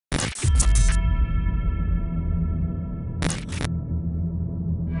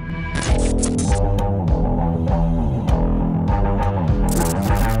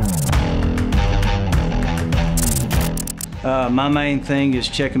My main thing is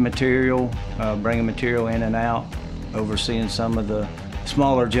checking material, bringing material in and out, overseeing some of the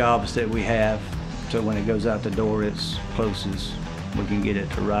smaller jobs that we have, so when it goes out the door, it's close as we can get it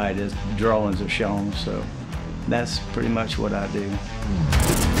to ride as drawings are shown. So that's pretty much what I do.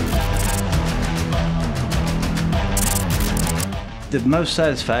 The most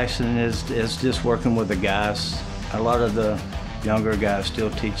satisfaction is just working with the guys. A lot of the younger guys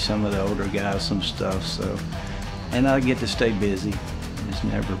still teach some of the older guys some stuff, so. And I get to stay busy. It's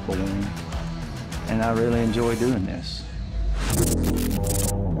never boring. And I really enjoy doing this.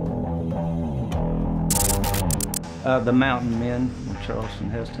 The Mountain Men with Charleston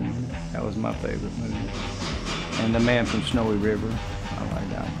Heston. That was my favorite movie. And The Man from Snowy River. I like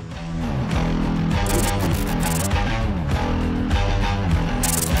that one.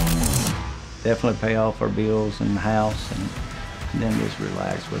 Definitely pay off our bills and the house, and then just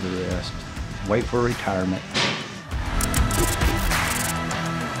relax with the rest. Wait for retirement.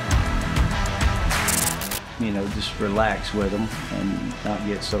 You know, just relax with them and not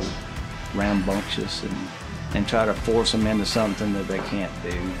get so rambunctious and try to force them into something that they can't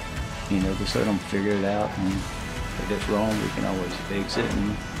do. You know, just let them figure it out, and if it's wrong, we can always fix it.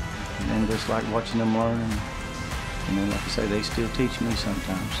 And then just like watching them learn, and like I say, they still teach me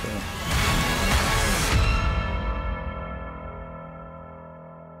sometimes. So.